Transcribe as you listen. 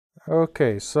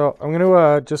Okay, so I'm going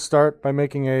to just start by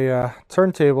making a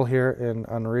turntable here in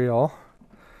Unreal.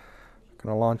 I'm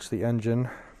going to launch the engine.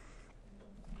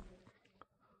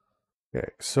 Okay,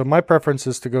 so my preference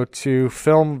is to go to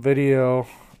film video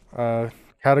uh,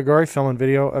 category, film and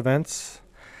video events,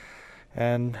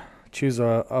 and choose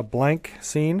a blank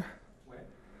scene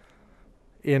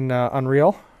in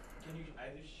Unreal.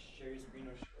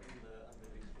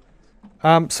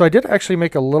 So I did actually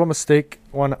make a little mistake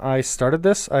when I started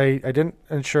this. I didn't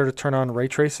ensure to turn on ray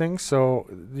tracing, so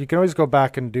you can always go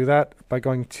back and do that by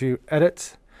going to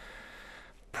Edit,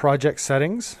 Project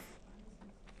Settings,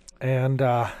 and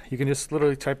you can just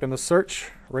literally type in the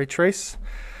search ray trace.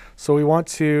 So we want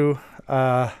to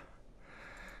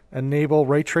enable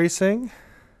ray tracing.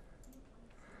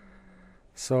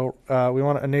 So we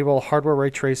want to enable hardware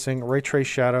ray tracing, ray trace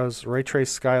shadows, ray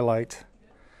trace skylight,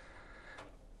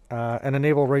 and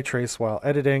enable ray trace while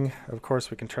editing. Of course,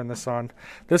 we can turn this on.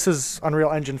 This is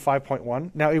Unreal Engine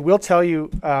 5.1. Now, it will tell you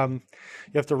you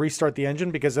have to restart the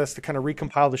engine because that's to kind of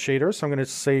recompile the shaders. So I'm going to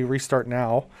say restart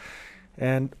now.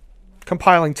 And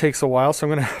compiling takes a while, so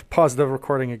I'm going to pause the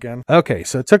recording again. Okay,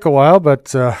 so it took a while,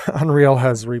 but Unreal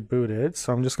has rebooted.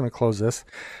 So I'm just going to close this.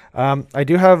 I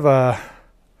do have a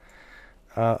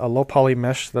low poly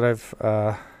mesh that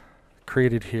I've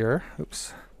created here.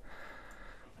 Oops.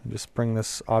 Just bring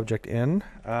this object in.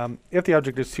 If the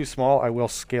object is too small, I will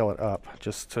scale it up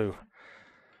just to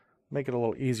make it a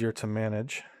little easier to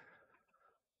manage.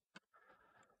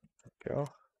 There we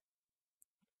go.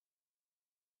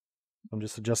 I'm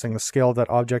just adjusting the scale of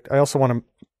that object. I also want to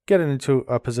get it into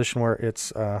a position where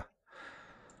it's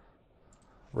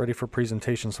ready for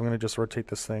presentation. So I'm going to just rotate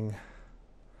this thing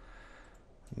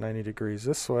 90 degrees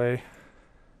this way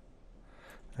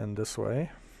and this way.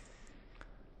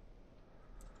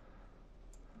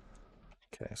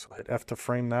 Okay, so hit F to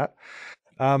frame that.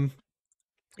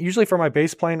 Usually for my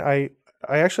base plane, I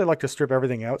actually like to strip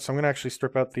everything out. So I'm going to actually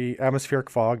strip out the atmospheric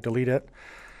fog, delete it.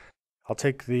 I'll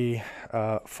take the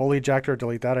foliage actor,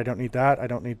 delete that. I don't need that. I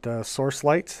don't need the source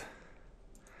light.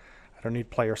 I don't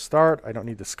need player start. I don't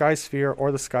need the sky sphere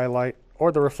or the skylight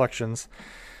or the reflections.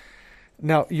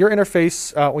 Now, your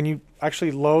interface, when you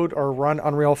actually load or run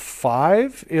Unreal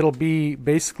 5, it'll be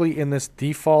basically in this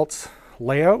default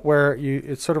layout where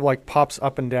it sort of like pops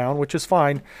up and down, which is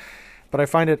fine. But I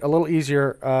find it a little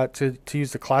easier to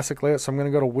use the classic layout. So I'm going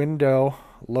to go to Window,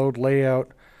 Load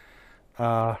Layout,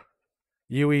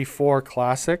 UE4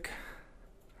 Classic.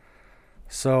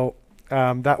 So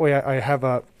that way I have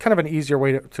a kind of an easier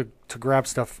way to grab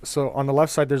stuff. So on the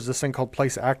left side, there's this thing called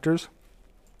Place Actors.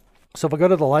 So if I go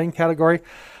to the lighting category,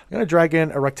 I'm going to drag in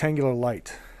a rectangular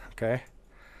light. Okay.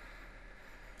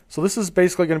 So this is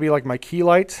basically going to be like my key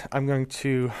light. I'm going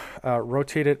to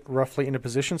rotate it roughly into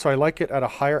position. So I like it at a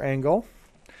higher angle.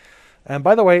 And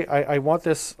by the way, I want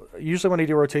this, usually when I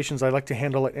do rotations, I like to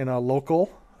handle it in a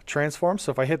local transform.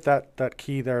 So if I hit that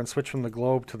key there and switch from the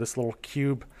globe to this little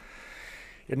cube,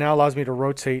 it now allows me to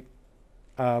rotate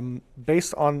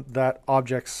based on that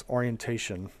object's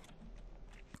orientation.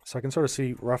 So I can sort of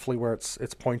see roughly where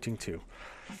it's pointing to.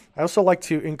 I also like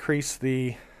to increase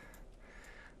the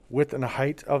width and the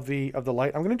height of the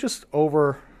light. I'm going to just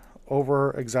over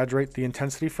exaggerate the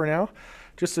intensity for now,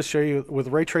 just to show you with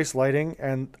ray trace lighting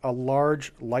and a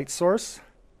large light source.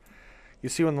 You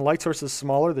see when the light source is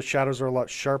smaller, the shadows are a lot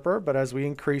sharper, but as we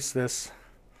increase this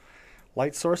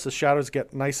light source, the shadows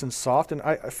get nice and soft. And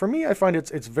for me, I find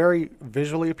it's very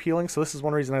visually appealing. So this is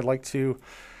one reason I'd like to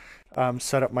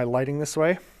set up my lighting this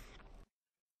way.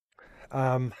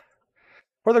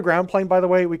 For the ground plane, by the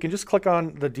way, we can just click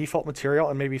on the default material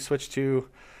and maybe switch to,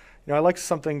 I like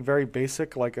something very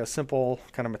basic, like a simple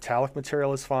kind of metallic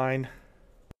material is fine.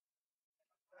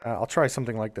 I'll try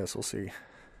something like this. We'll see.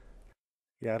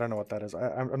 Yeah, I don't know what that is.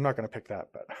 I'm not going to pick that,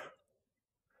 but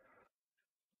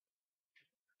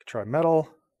try metal.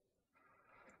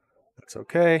 That's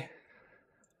okay.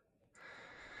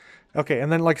 Okay,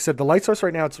 and then like I said, the light source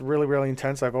right now, it's really, really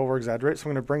intense. I've over-exaggerated, so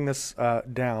I'm going to bring this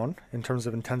down in terms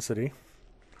of intensity.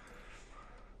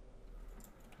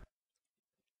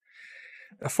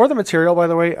 For the material, by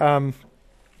the way,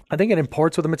 I think it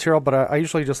imports with the material, but I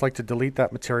usually just like to delete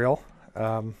that material. So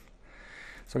I'm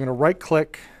going to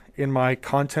right-click in my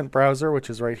content browser,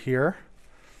 which is right here.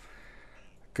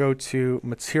 Go to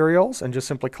Materials and just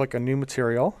simply click a new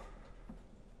material.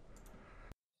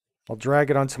 I'll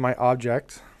drag it onto my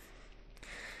object.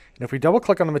 And if we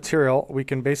double-click on the material, we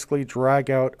can basically drag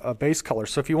out a base color.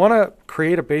 So if you want to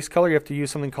create a base color, you have to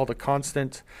use something called a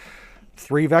constant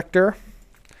 3 vector.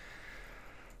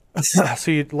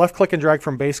 So you left click and drag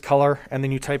from base color, and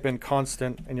then you type in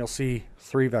constant, and you'll see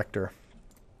 3 vector.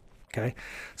 Okay,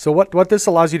 so what this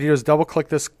allows you to do is double click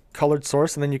this colored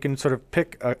source, and then you can sort of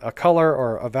pick a color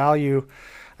or a value.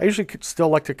 I usually still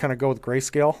like to kind of go with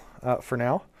grayscale for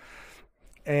now.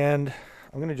 And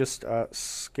I'm going to just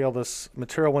scale this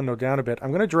material window down a bit. I'm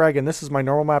going to drag in, this is my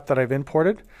normal map that I've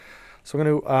imported. So I'm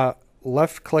going to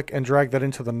left click and drag that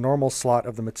into the normal slot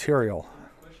of the material.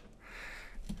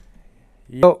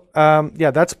 So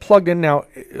yeah, that's plugged in now.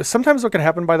 Sometimes what can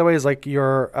happen, by the way, is like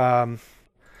your, let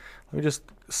me just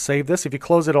save this. If you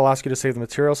close it, it'll ask you to save the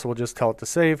material, so we'll just tell it to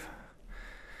save.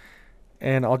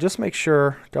 And I'll just make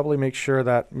sure, doubly make sure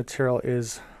that material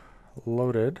is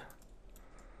loaded.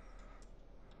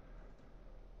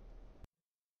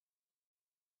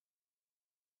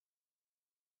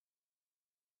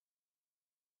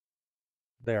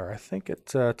 There, I think it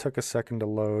took a second to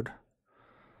load.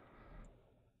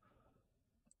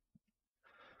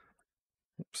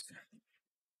 Oops.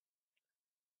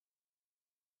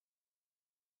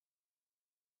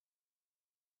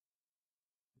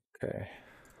 Okay.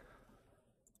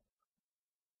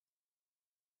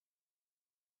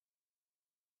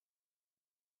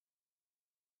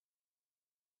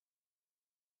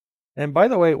 And by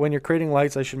the way, when you're creating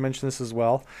lights, I should mention this as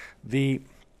well. The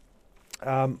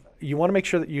you want to make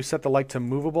sure that you set the light to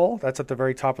movable. That's at the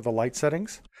very top of the light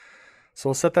settings. So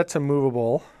we'll set that to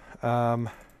movable.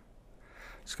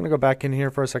 Just going to go back in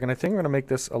here for a second. I think we're going to make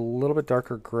this a little bit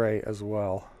darker gray as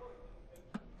well.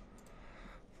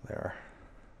 There.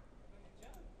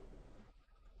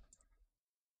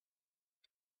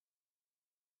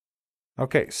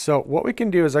 Okay, so what we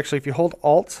can do is actually, if you hold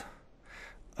Alt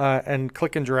and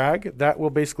click and drag, that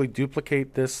will basically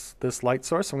duplicate this light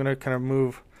source. I'm going to kind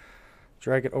of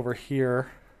drag it over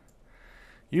here.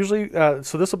 Usually,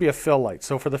 so this will be a fill light.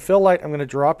 So for the fill light, I'm going to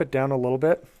drop it down a little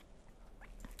bit.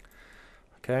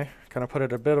 Okay, kind of put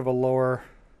it a bit of a lower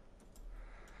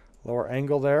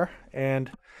angle there.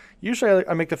 And usually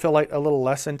I make the fill light a little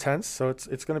less intense, so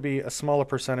it's going to be a smaller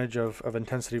percentage of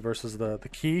intensity versus the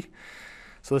key.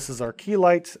 So this is our key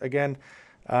light. Again,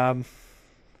 I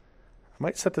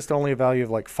might set this to only a value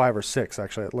of like 5 or 6,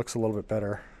 actually. It looks a little bit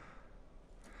better.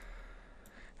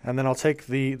 And then I'll take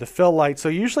the fill light. So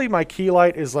usually my key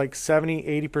light is like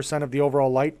 70-80% of the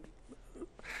overall light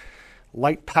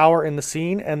power in the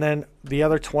scene, and then the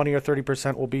other 20 or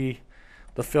 30% will be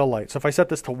the fill light. So if I set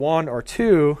this to 1 or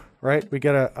 2, right, we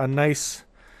get a nice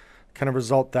kind of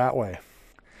result that way.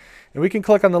 And we can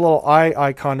click on the little eye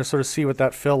icon to sort of see what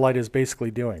that fill light is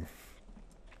basically doing.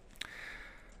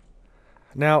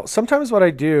 Now, sometimes what I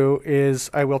do is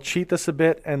I will cheat this a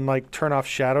bit and like turn off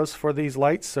shadows for these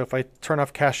lights. So if I turn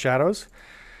off cast shadows,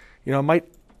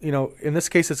 in this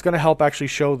case, it's going to help actually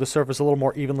show the surface a little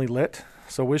more evenly lit.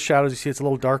 So with shadows, you see it's a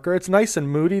little darker. It's nice and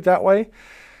moody that way.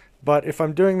 But if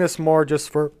I'm doing this more just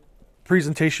for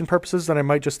presentation purposes, then I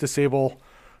might just disable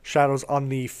shadows on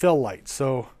the fill light.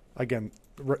 So again,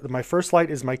 my first light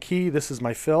is my key. This is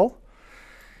my fill.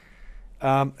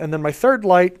 And then my third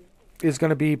light is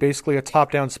going to be basically a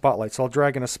top-down spotlight. So I'll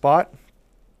drag in a spot.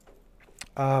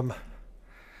 I'll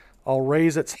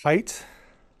raise its height.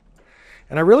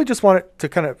 And I really just want it to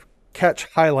kind of catch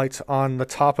highlights on the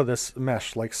top of this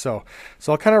mesh, like so.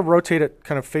 So I'll kind of rotate it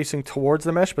kind of facing towards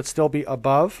the mesh, but still be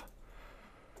above.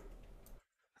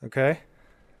 Okay.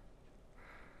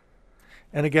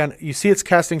 And again, you see it's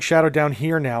casting shadow down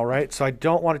here now, right? So I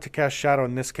don't want it to cast shadow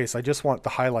in this case. I just want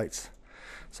the highlights.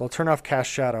 So I'll turn off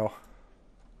cast shadow.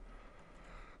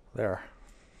 There.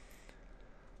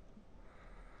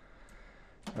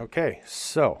 Okay,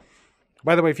 so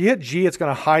by the way, if you hit G, it's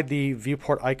going to hide the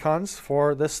viewport icons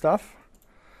for this stuff.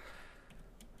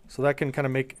 So that can kind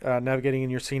of make navigating in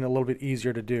your scene a little bit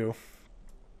easier to do.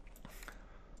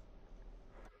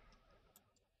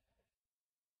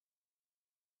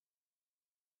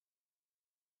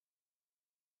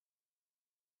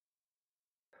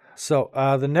 So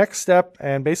the next step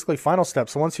and basically final step,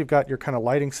 so once you've got your kind of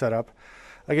lighting set up,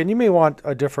 again, you may want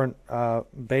a different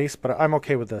base, but I'm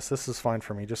okay with this. This is fine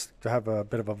for me. Just to have a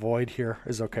bit of a void here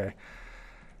is okay.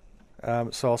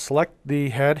 So I'll select the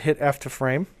head, hit F to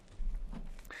frame.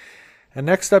 And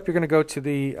next up, you're going to go to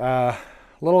the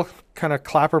little kind of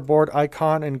clapperboard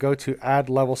icon and go to Add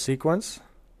Level Sequence.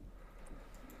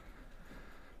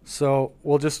 So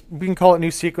we can call it New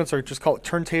Sequence or just call it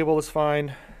Turntable is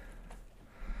fine.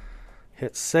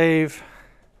 Hit Save.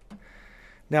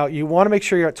 Now you want to make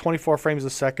sure you're at 24 frames a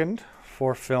second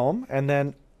for film, and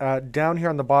then down here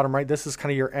on the bottom right, this is kind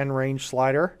of your end range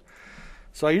slider.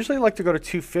 So I usually like to go to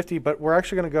 250, but we're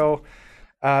actually going to go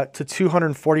to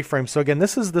 240 frames. So again,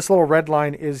 this little red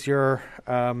line is your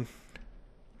kind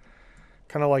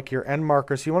of like your end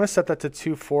marker. So you want to set that to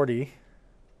 240.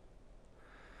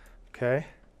 Okay.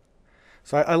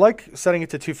 So I like setting it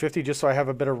to 250 just so I have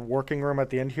a bit of working room at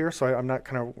the end here, so I'm not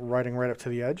kind of riding right up to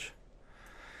the edge.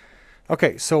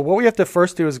 Okay, so what we have to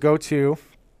first do is go to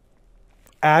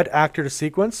add actor to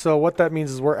sequence. So what that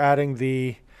means is we're adding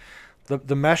the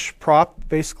mesh prop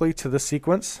basically to the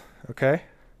sequence. Okay.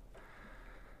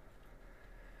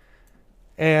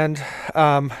 And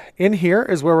in here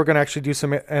is where we're going to actually do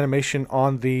some animation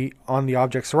on the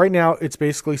object. So right now it's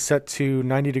basically set to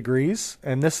 90 degrees,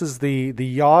 and this is the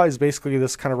yaw is basically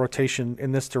this kind of rotation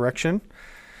in this direction.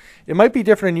 It might be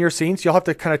different in your scenes. You'll have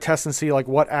to kind of test and see like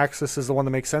what axis is the one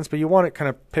that makes sense, but you want it kind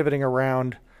of pivoting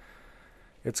around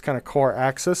its kind of core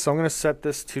axis. So I'm going to set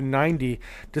this to 90.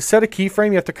 To set a keyframe,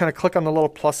 you have to kind of click on the little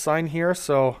plus sign here.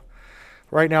 So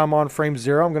right now I'm on frame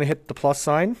 0. I'm going to hit the plus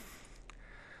sign.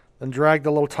 Then drag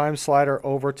the little time slider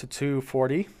over to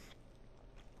 240.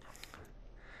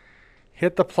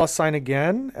 Hit the plus sign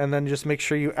again, and then just make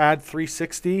sure you add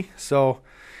 360. So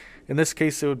in this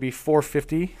case, it would be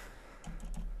 450.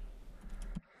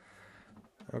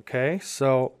 Okay,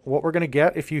 so what we're going to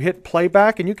get, if you hit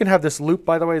playback, and you can have this loop,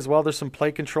 by the way, as well. There's some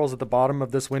play controls at the bottom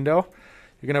of this window.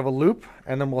 You can have a loop,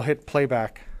 and then we'll hit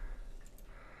playback.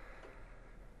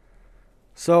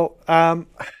 So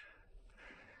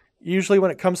usually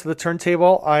when it comes to the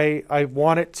turntable, I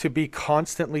want it to be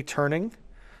constantly turning.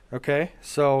 Okay,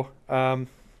 so I'll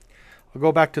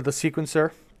go back to the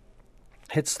sequencer,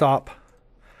 hit stop.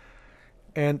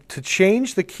 And to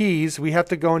change the keys, we have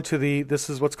to go into this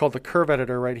is what's called the curve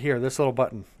editor right here, this little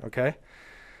button, okay?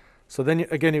 So then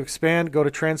again, you expand, go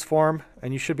to transform,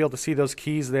 and you should be able to see those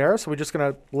keys there. So we're just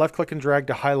gonna left click and drag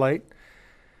to highlight.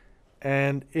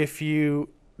 And if you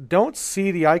don't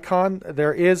see the icon,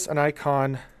 there is an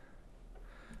icon.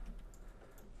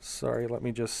 Sorry, let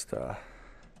me just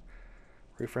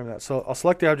reframe that. So I'll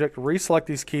select the object, reselect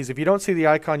these keys. If you don't see the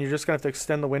icon, you're just gonna have to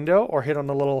extend the window or hit on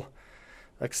the little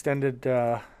extended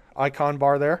icon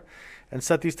bar there and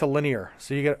set these to linear.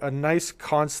 So you get a nice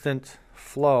constant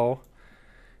flow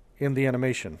in the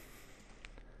animation.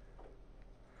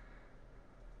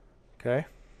 Okay.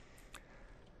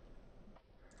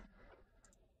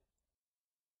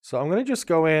 So I'm going to just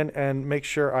go in and make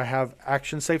sure I have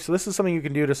action safe. So this is something you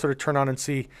can do to sort of turn on and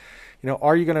see,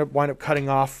 are you going to wind up cutting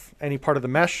off any part of the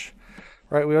mesh?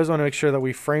 Right, we always want to make sure that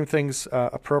we frame things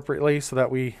appropriately so that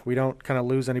we don't kind of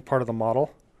lose any part of the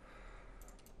model.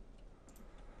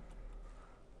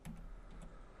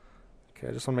 Okay,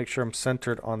 I just want to make sure I'm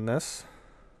centered on this.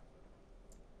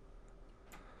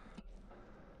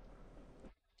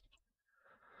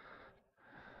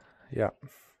 Yeah.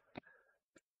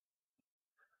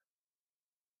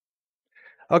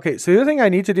 Okay, so the other thing I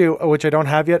need to do, which I don't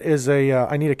have yet, is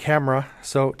I need a camera.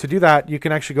 So to do that, you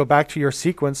can actually go back to your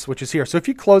sequence, which is here. So if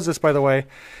you close this, by the way,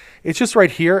 it's just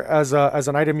right here as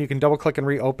an item you can double click and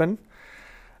reopen.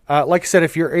 Like I said,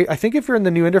 I think if you're in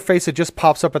the new interface, it just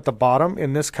pops up at the bottom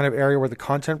in this kind of area where the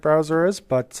content browser is.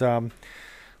 But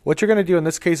what you're going to do in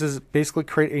this case is basically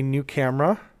create a new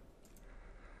camera.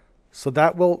 So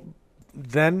that will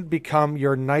then become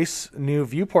your nice new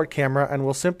viewport camera, and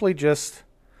we'll simply just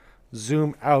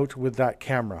zoom out with that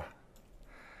camera.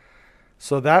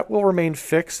 So that will remain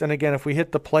fixed. And again, if we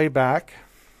hit the playback,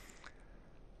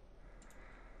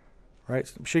 right,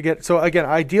 should get, so again,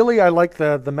 ideally I like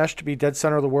the mesh to be dead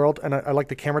center of the world, and I like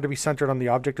the camera to be centered on the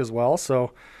object as well.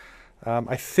 So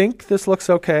I think this looks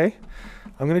okay.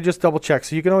 I'm going to just double check.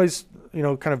 So you can always,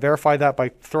 kind of verify that by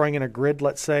throwing in a grid,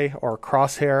 let's say, or a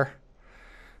crosshair.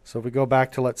 So if we go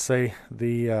back to, let's say,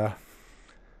 the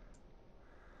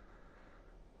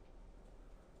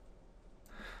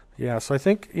yeah, so I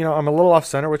think, I'm a little off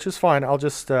center, which is fine. I'll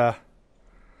just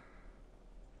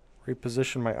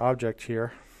reposition my object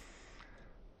here.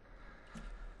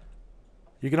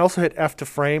 You can also hit F to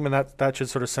frame, and that should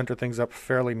sort of center things up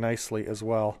fairly nicely as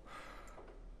well.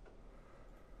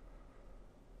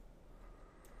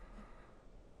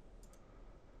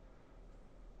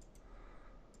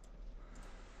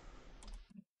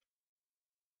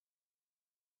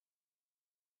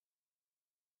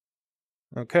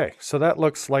 Okay, so that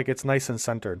looks like it's nice and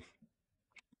centered.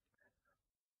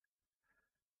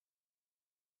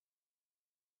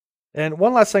 And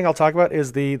one last thing I'll talk about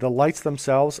is the lights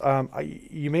themselves.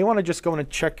 You may want to just go in and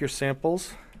check your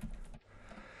samples.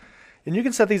 And you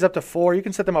can set these up to 4. You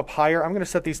can set them up higher. I'm going to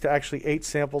set these to actually 8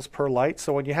 samples per light.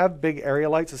 So when you have big area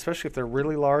lights, especially if they're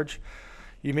really large,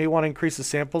 you may want to increase the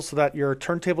samples so that your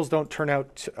turntables don't turn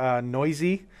out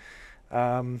noisy.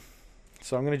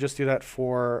 So I'm going to just do that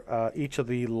for each of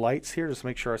the lights here, just to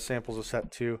make sure our samples are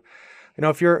set to.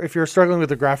 If you're struggling with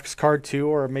the graphics card too,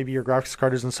 or maybe your graphics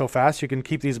card isn't so fast, you can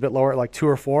keep these a bit lower at like 2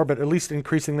 or 4, but at least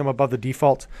increasing them above the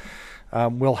default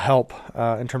will help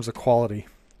in terms of quality.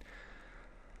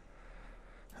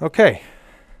 Okay.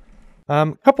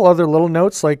 A couple other little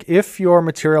notes, like if your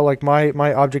material, like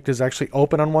my object is actually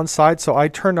open on one side, so I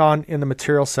turned on in the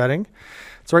material setting.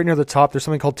 It's right near the top. There's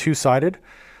something called two-sided,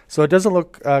 so it doesn't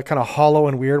look kind of hollow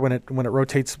and weird when it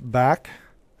rotates back.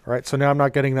 Right, so now I'm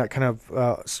not getting that kind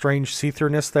of strange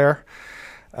see-throughness there.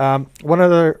 One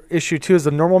other issue too is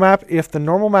the normal map. If the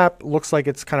normal map looks like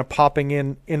it's kind of popping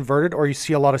in inverted, or you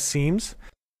see a lot of seams,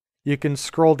 you can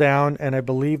scroll down, and I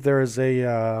believe there is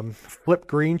a flip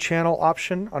green channel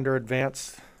option under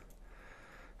advanced.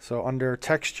 So under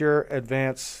texture,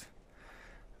 advanced,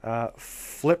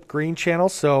 flip green channel.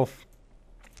 So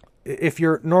if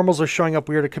your normals are showing up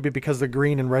weird, it could be because the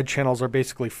green and red channels are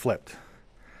basically flipped.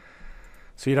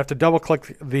 So you'd have to double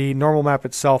click the normal map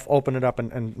itself, open it up,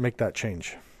 and make that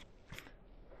change.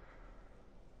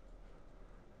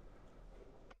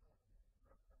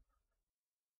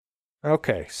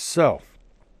 Okay, so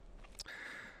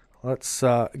let's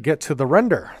get to the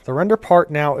render. The render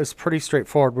part now is pretty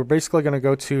straightforward. We're basically going to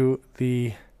go to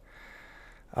the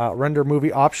render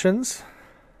movie options.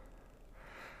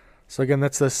 So again,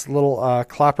 that's this little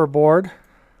clapper board.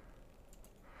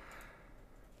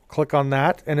 Click on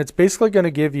that, and it's basically going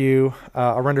to give you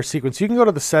a render sequence. You can go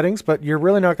to the settings, but you're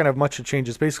really not going to have much to change.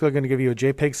 It's basically going to give you a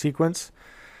JPEG sequence.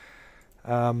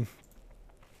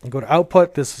 Go to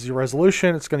output. This is your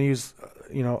resolution. It's going to use,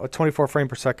 a 24 frame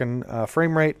per second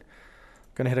frame rate.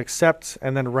 Going to hit accept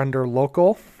and then render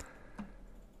local.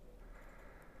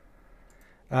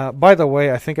 By the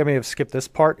way, I think I may have skipped this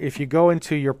part. If you go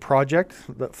into your project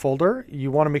folder,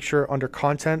 you want to make sure under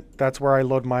content, that's where I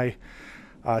load my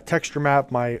texture map,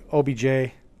 my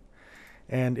OBJ,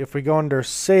 and if we go under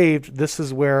saved, this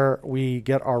is where we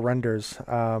get our renders.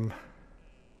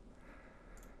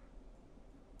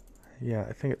 Yeah,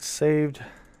 I think it's saved.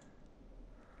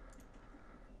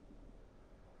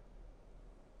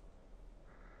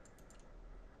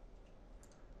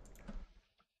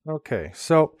 Okay,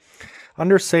 so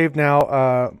under save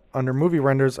now, under movie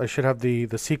renders, I should have the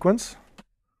sequence.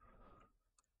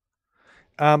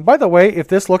 By the way, if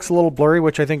this looks a little blurry,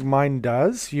 which I think mine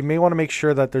does, you may want to make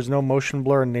sure that there's no motion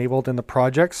blur enabled in the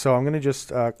project. So I'm going to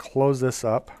just close this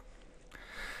up.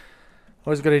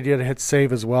 Always a good idea to hit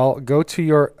save as well. Go to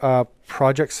your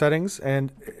project settings,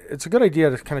 and it's a good idea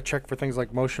to kind of check for things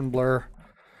like motion blur.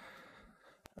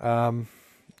 Yeah,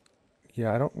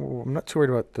 I'm not too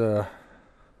worried about the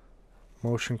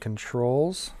motion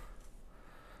controls.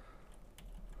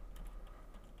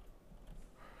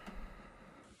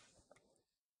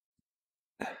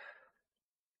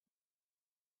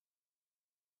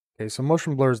 Okay, so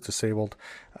motion blur is disabled.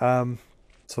 So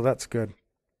that's good.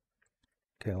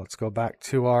 Okay, let's go back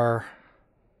to our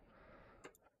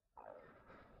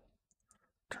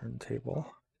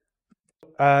turntable.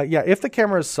 Yeah, if the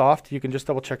camera is soft, you can just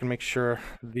double check and make sure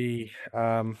the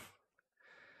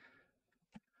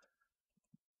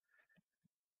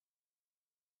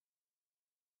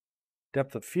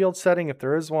depth of field setting, if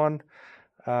there is one,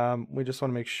 we just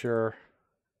want to make sure.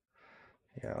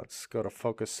 Yeah, let's go to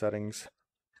focus settings.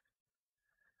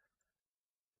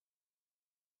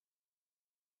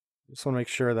 Just want to make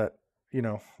sure that,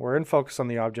 we're in focus on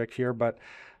the object here, but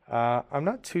I'm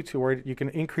not too worried. You can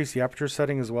increase the aperture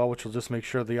setting as well, which will just make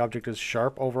sure the object is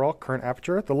sharp overall, current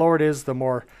aperture. The lower it is, the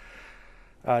more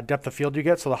depth of field you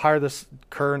get. So the higher this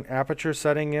current aperture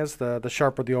setting is, the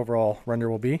sharper the overall render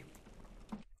will be.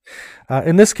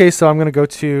 In this case, so I'm going to go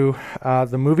to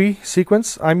the movie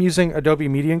sequence. I'm using Adobe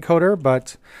Media Encoder,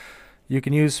 but you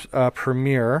can use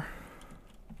Premiere.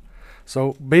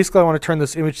 So basically I want to turn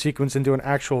this image sequence into an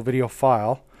actual video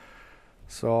file.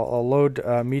 So I'll load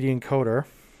Media Encoder.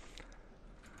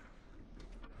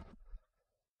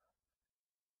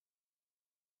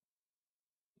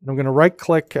 I'm going to right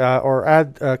click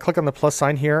or click on the plus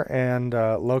sign here and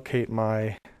locate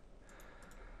my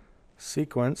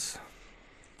sequence.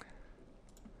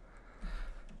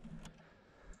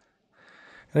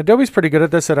 And Adobe's pretty good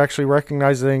at this, at actually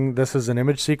recognizing this as an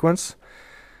image sequence.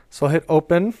 So I'll hit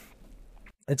open.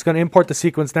 It's going to import the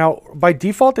sequence. Now, by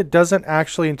default, it doesn't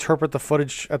actually interpret the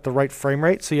footage at the right frame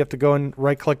rate, so you have to go and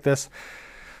right-click this.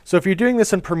 So if you're doing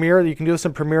this in Premiere, you can do this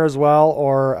in Premiere as well,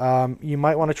 or you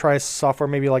might want to try software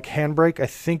maybe like Handbrake. I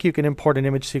think you can import an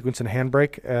image sequence in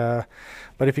Handbrake,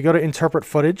 but if you go to Interpret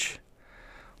Footage,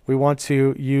 we want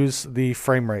to use the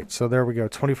frame rate. So there we go,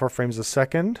 24 frames a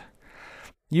second.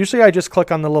 Usually I just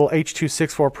click on the little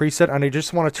H.264 preset, and I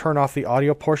just want to turn off the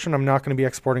audio portion. I'm not going to be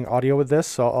exporting audio with this,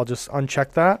 so I'll just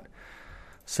uncheck that,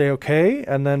 say OK,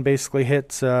 and then basically hit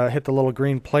the little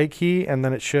green play key, and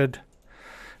then it should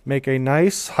make a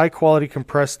nice high quality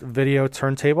compressed video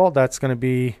turntable that's going to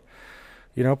be,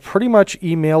 pretty much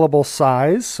emailable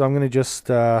size. So I'm going to just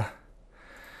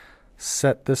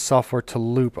set this software to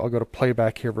loop. I'll go to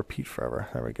playback here, repeat forever.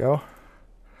 There we go.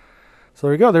 So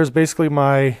there we go. There's basically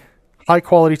my high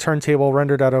quality turntable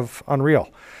rendered out of Unreal.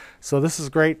 So this is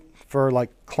great for like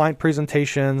client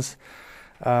presentations,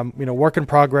 work in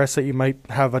progress that you might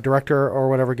have a director or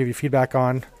whatever give you feedback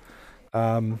on.